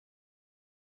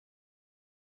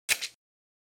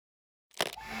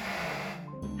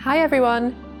Hi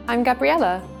everyone, I'm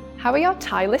Gabriella. How are your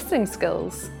Thai listening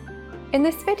skills? In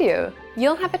this video,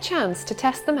 you'll have a chance to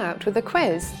test them out with a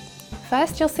quiz.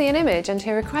 First, you'll see an image and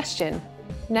hear a question.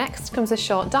 Next comes a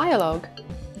short dialogue.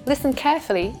 Listen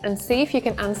carefully and see if you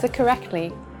can answer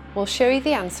correctly. We'll show you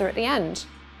the answer at the end.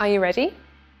 Are you ready?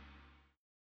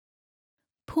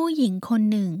 ผู้หญิงคน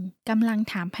หนึ่งกำลัง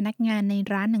ถามพนักงานใน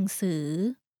ร้านหนังสือ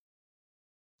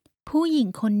ผู้หญิง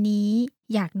คนนี้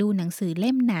อยากดูหนังสือเ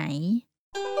ล่มไหน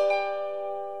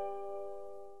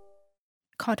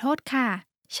ขอโทษค่ะ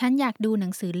ฉันอยากดูหนั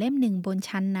งสือเล่มหนึ่งบน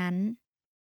ชั้นนั้น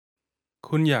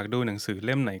คุณอยากดูหนังสือเ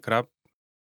ล่มไหนครับ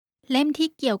เล่มที่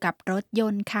เกี่ยวกับรถย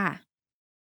นต์ค่ะ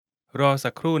รอสั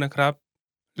กครู่นะครับ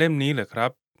เล่มนี้เหรอครั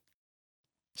บ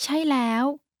ใช่แล้ว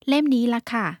เล่มนี้ล่ะ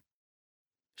ค่ะ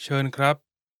เชิญครับ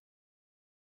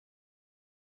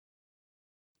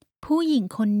ผู้หญิง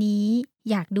คนนี้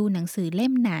อยากดูหนังสือเล่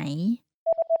มไหน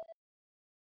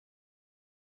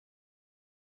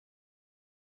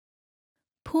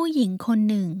ผู้หญิงคน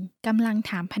หนึ่งกำลัง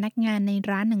ถามพนักงานใน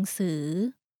ร้านหนังสือ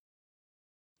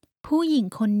ผู้หญิง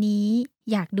คนนี้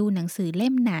อยากดูหนังสือเล่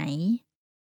มไหน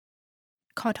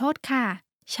ขอโทษค่ะ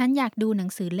ฉันอยากดูหนัง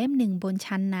สือเล่มหนึ่งบน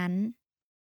ชั้นนั้น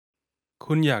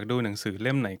คุณอยากดูหนังสือเ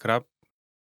ล่มไหนครับ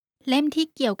เล่มที่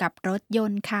เกี่ยวกับรถย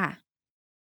นต์ค่ะ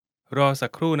รอสั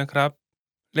กครู่นะครับ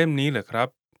เล่มนี้เหรอครับ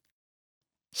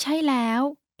ใช่แล้ว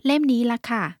เล่มนี้ล่ะ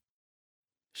ค่ะ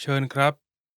เชิญครับ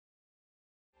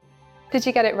Did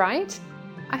you get it right?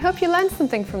 I hope you learned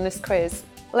something from this quiz.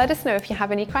 Let us know if you have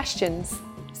any questions.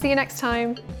 See you next time.